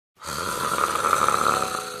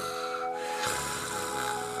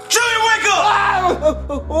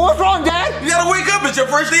What's wrong, Dad? You gotta wake up. It's your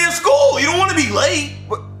first day of school. You don't want to be late.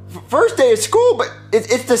 First day of school, but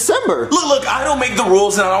it's December. Look, I don't make the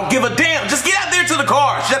rules and I don't give a damn. Just get out there to the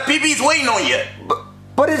car. Chef PP's waiting on you.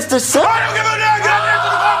 But it's December. I don't give a damn. Get out there to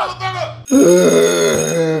the car,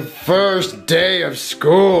 motherfucker. First day of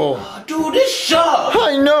school. Dude, this sucks.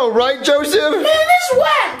 I know, right, Joseph? Man, this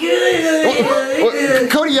whack.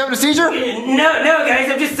 Cody, you having a seizure? No, guys,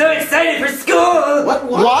 I'm just so excited for school.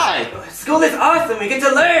 Why? School is awesome. We get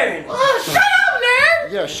to learn. Oh, shut up,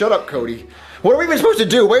 nerd. Yeah, shut up, Cody. What are we even supposed to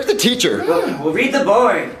do? Where's the teacher? We'll read the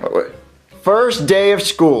board. First day of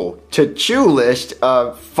school. To-do list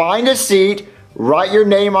of find a seat, write your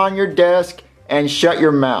name on your desk, and shut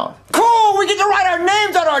your mouth. Cool! We get to write our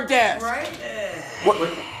names on our desk! Right? What?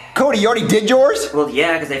 Cody, you already did yours? Well,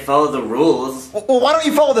 yeah, because I followed the rules. Well, why don't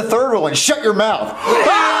you follow the third rule and shut your mouth?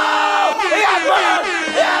 Oh! He got burned!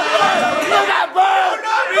 He got burned! He got burned!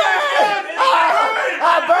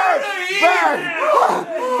 Burned!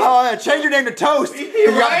 Oh, yeah, change your name to Toast. You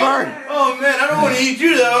got burned. Oh, man, I don't want to eat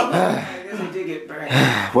you, though. I guess I did get burned.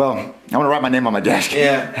 Well, I'm going to write my name on my desk.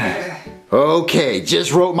 Yeah. Okay,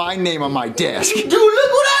 just wrote my name on my desk. Dude, look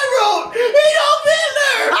what I wrote. Adolf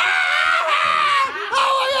Hitler.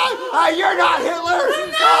 Oh my God! You're not Hitler!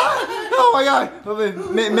 Oh my God!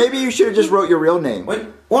 Maybe you should have just wrote your real name. What?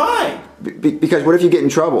 Why? Because what if you get in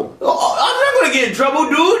trouble? Oh, I'm not going to get in trouble,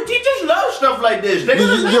 dude. Teachers love stuff like this. They're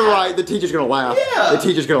gonna laugh. You're right. The teacher's gonna laugh. Yeah. The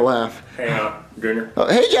teacher's gonna laugh. Hey, Junior.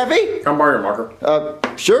 Hey, Jeffy. Come borrow your marker.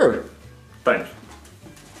 Sure. Thanks.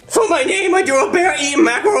 For my name, I drew a bear eating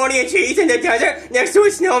macaroni and cheese in the desert next to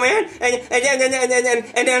a snowman, and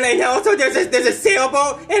then also there's a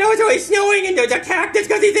sailboat, and also it's snowing, and there's a cactus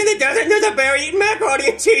because he's in the desert, and there's a bear eating macaroni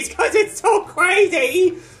and cheese because it's so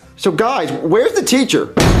crazy. So, guys, where's the teacher?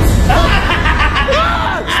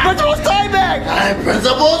 Principal Steinbeck! I'm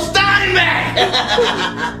Principal Steinbeck!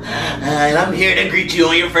 And I'm here to greet you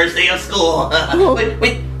on your first day of school.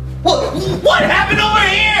 Wait, what happened over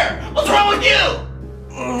here? What's wrong with you?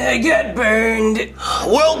 I got burned.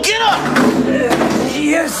 Well, get up!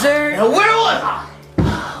 Yes, sir. Now, where was I?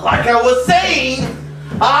 Like I was saying,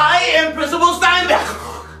 I am Principal Steinbeck.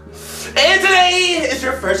 And today is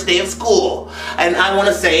your first day of school. And I want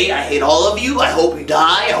to say, I hate all of you. I hope you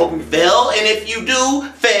die. I hope you fail. And if you do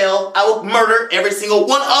fail, I will murder every single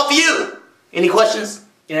one of you. Any questions?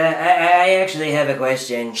 I actually have a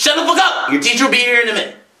question. Shut the fuck up! Your teacher will be here in a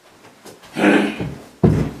minute.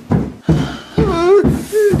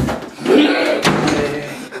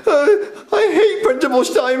 I hate Principal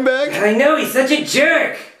Steinbeck. I know, he's such a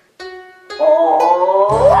jerk.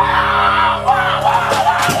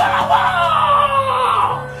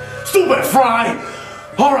 Stupid fry!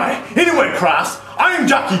 Alright, anyway, class, I am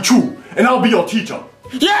Jackie Chu, and I'll be your teacher.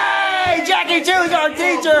 Yay! Jackie Chu's our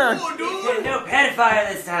teacher! No pedophile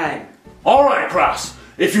this time. Alright, class,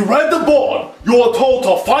 if you read the board, you are told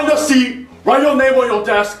to find a seat, write your name on your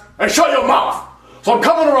desk, and shut your mouth. So I'm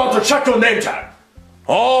coming around to check your name tag.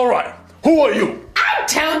 Alright, who are you? I'm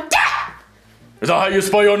Toad. Is that how you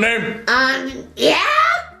spell your name? Yeah?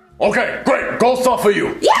 Okay, great, gold star for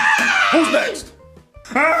you. Yeah! Who's next?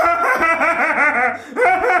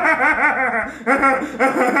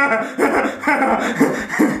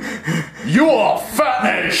 You are fat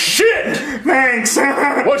as shit! Thanks.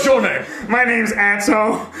 What's your name? My name's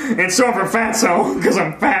Atso, and so for Fatso, because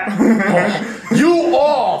I'm fat. You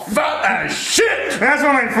are fat as shit! That's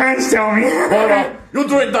what my friends tell me. Well, you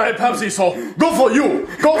drink Diet Pepsi, so good for you.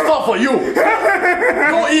 Go start for you.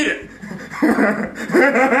 Go eat it.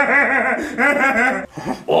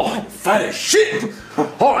 Oh, fat as shit!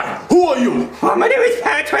 Alright, who are you? My name is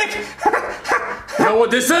Patrick. You know what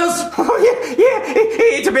this is? Oh, yeah,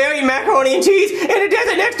 it's a berry macaroni and cheese in a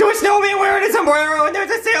desert next to a snowman wearing a sombrero, and there's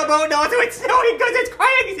a sailboat, and also it's snowing because it's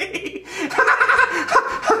crazy.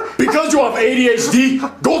 Because you have ADHD,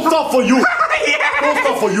 go start for you. Yeah. Go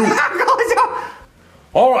start for you.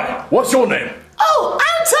 Alright, what's your name? Oh,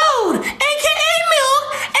 I'm Toad, a.k.a. Milk,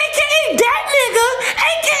 a.k.a. that nigga,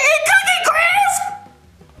 a.k.a. Cookie Crisp.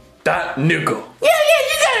 That nigga. Yeah,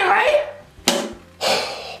 you got it right.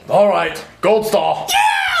 Alright, gold star. Yeah,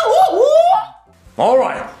 woo-woo.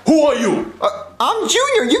 Alright, who are you? I'm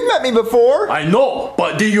Junior. You've met me before. I know,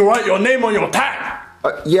 but did you write your name on your tag?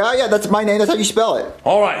 Yeah, that's my name. That's how you spell it.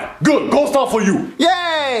 Alright, good, gold star for you.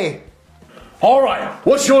 Yay! Alright,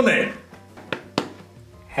 what's your name?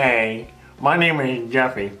 Hey, my name is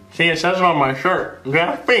Jeffy. See, it says it on my shirt.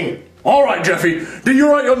 Jeffy. Alright, Jeffy, did you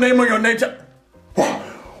write your name on your name tag?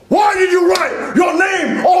 Why did you write your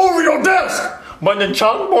name all over your desk? But the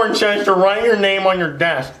chalkboard says to write your name on your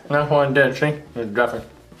desk. And that's what I did, see? It's Jeffy.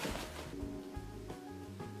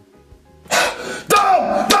 That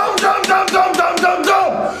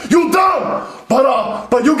dumb! You dumb!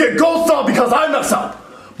 But you get gold star because I mess up.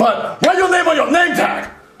 But write your name on your name tag.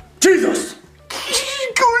 Jesus.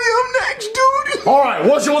 Cody, I'm next, dude. All right,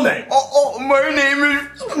 what's your name? My name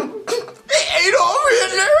is Adolf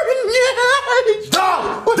Hitler.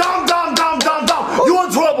 Dumb! You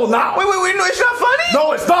in trouble now. Wait, no, it's not funny?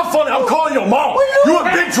 No, it's not funny. I'm calling your mom. You in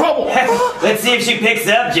big trouble. Let's see if she picks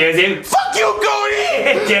up, Joseph. Fuck you,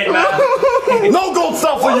 Cody! Dead mom. No gold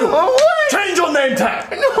star for you. What? Change your name tag.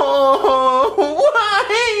 No,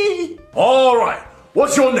 why? All right.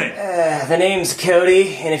 What's your name? The name's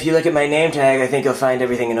Cody, and if you look at my name tag, I think you'll find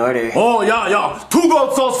everything in order. Oh, yeah. 2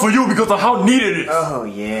 gold stars for you because of how neat it is. Oh,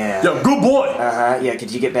 yeah. Yeah, good boy. Uh-huh, yeah, could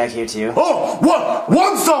you get back here, too? Oh, what?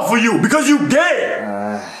 1 star for you because you gay.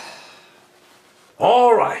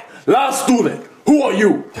 All right. Last student. Who are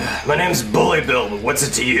you? My name's Bully Bill, but what's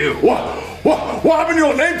it to you? What happened to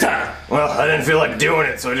your name tag? Well, I didn't feel like doing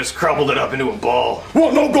it, so I just crumpled it up into a ball.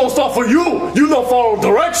 Well, no gold star for you. You don't follow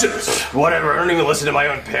directions. Whatever, I don't even listen to my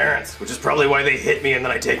own parents, which is probably why they hit me and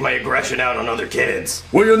then I take my aggression out on other kids.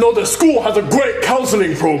 Well, you know the school has a great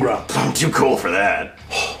counseling program. I'm too cool for that.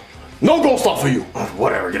 No gold star for you.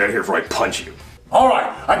 Whatever, get out of here before I punch you. All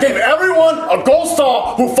right, I gave everyone a gold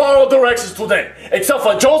star who followed directions today, except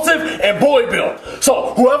for Joseph and Boy Bill.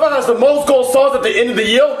 So whoever has the most gold stars at the end of the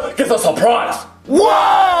year gets a surprise. Whoa!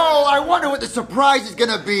 I wonder what the surprise is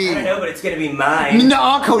gonna be. I know, but it's gonna be mine.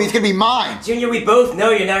 No, Cody, it's gonna be mine. Junior, we both know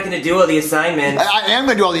you're not gonna do all the assignments. I am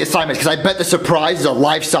gonna do all the assignments because I bet the surprise is a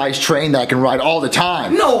life-size train that I can ride all the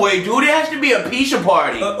time. No way, dude. It has to be a pizza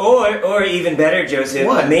party. Or even better, Joseph.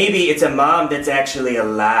 What? Maybe it's a mom that's actually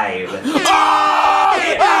alive. Hey,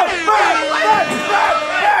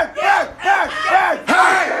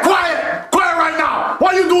 quiet right now.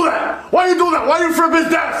 Why you do that? Why you flip his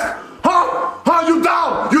desk? Huh? You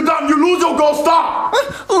down? You lose your gold star.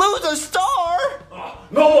 Lose a star?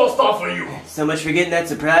 No more star for you. So much for getting that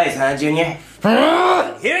surprise, huh, Junior? Here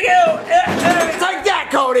we go. Take that,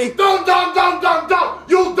 Cody. Dumb.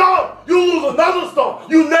 You dumb. You lose another star.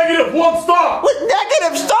 You -1 star. With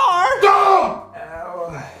negative star? Dumb.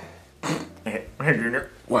 Hey, Junior.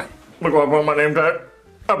 What? Look what I put on my name tag.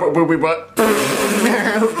 I put booby butt.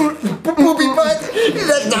 Booby butt?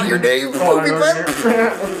 That's not your name, booby butt.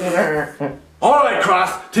 All right,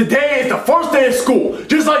 class. Today is the first day of school,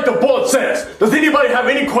 just like the board says. Does anybody have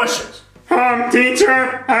any questions?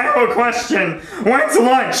 Teacher, I have a question. When's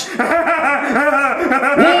lunch?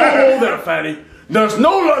 Whoa there, fatty. There's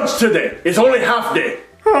no lunch today. It's only half day.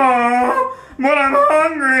 Oh, but I'm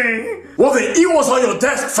hungry. Well, then eat what's on your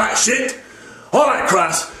desk, fat shit. All right,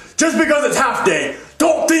 class. Just because it's half day,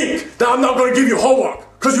 don't think that I'm not going to give you homework.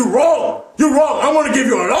 Because you're wrong. You're wrong. I'm going to give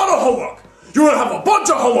you a lot of homework. You're going to have a bunch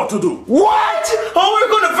of homework to do. What?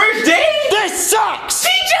 Homework on the first day? This sucks.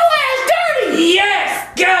 Teach your ass dirty! Yes!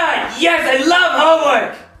 God, yes, I love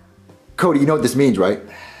homework! Cody, you know what this means, right?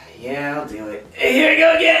 Yeah, I'll do it. Here we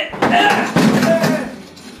go again!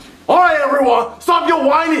 All right, everyone. Stop your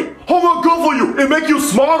whining. Homework good for you. It make you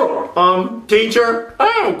smarter. Teacher, I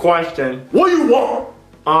have a question. What do you want?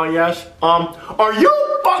 Yes. Are you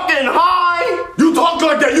fucking high? You talk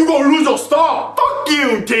like that, you going to lose your star. Fuck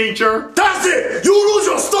you, teacher. That's it. You lose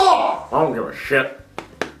your star. I don't give a shit.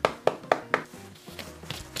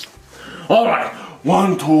 All right.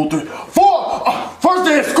 1, 2, 3, 4. First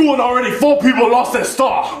day of school and already 4 people lost their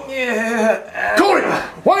star. Yeah. Cody,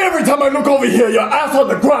 why every time I look over here, your ass on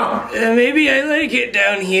the ground? Maybe I like it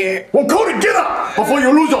down here. Well, Cody, get up before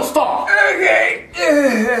you lose your star.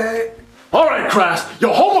 Okay. All right, class.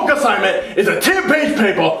 Your homework assignment is a 10-page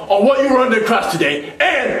paper on what you learned in class today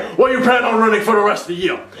and what you plan on learning for the rest of the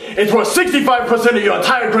year. It's worth 65% of your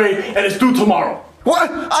entire grade and it's due tomorrow. What?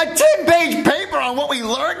 A 10-page paper on what we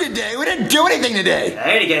learned today? We didn't do anything today.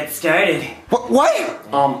 I already got started. What?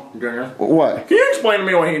 Junior, What? can you explain to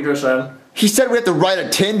me what he just said? He said we have to write a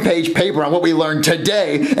 10-page paper on what we learned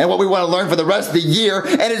today and what we want to learn for the rest of the year,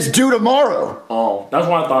 and it's due tomorrow. Oh, that's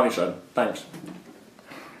what I thought he said. Thanks.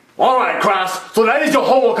 All right, class. So that is your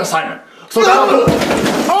homework assignment. So now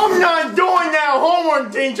I'm not doing that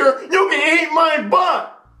homework, teacher. You can eat my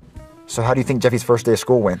butt. So how do you think Jeffy's first day of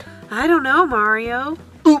school went? I don't know, Mario.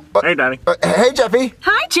 Hey, Daddy. Hey, Jeffy.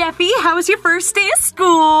 Hi, Jeffy. How was your first day of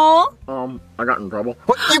school? I got in trouble.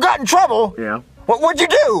 What? You got in trouble? Yeah. What'd you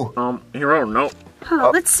do? He wrote a note.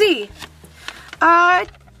 Let's see.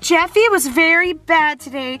 Jeffy, it was very bad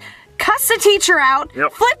today. cussed the teacher out,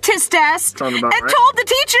 flipped his desk, and told the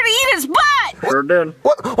teacher to eat his butt. Sure did.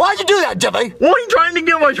 Why'd you do that, Jeffy? Well, he tried to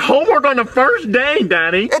give us homework on the first day,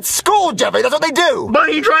 Daddy. It's school, Jeffy. That's what they do. But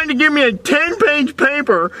he tried to give me a 10-page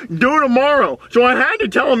paper due tomorrow, so I had to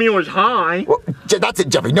tell him he was high. Well, that's it,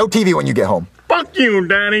 Jeffy. No TV when you get home. Fuck you,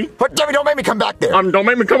 Daddy. But, Jeffy, don't make me come back there. Don't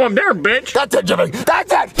make me come up there, bitch. That's it, Jeffy.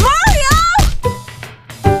 That's it. Mario!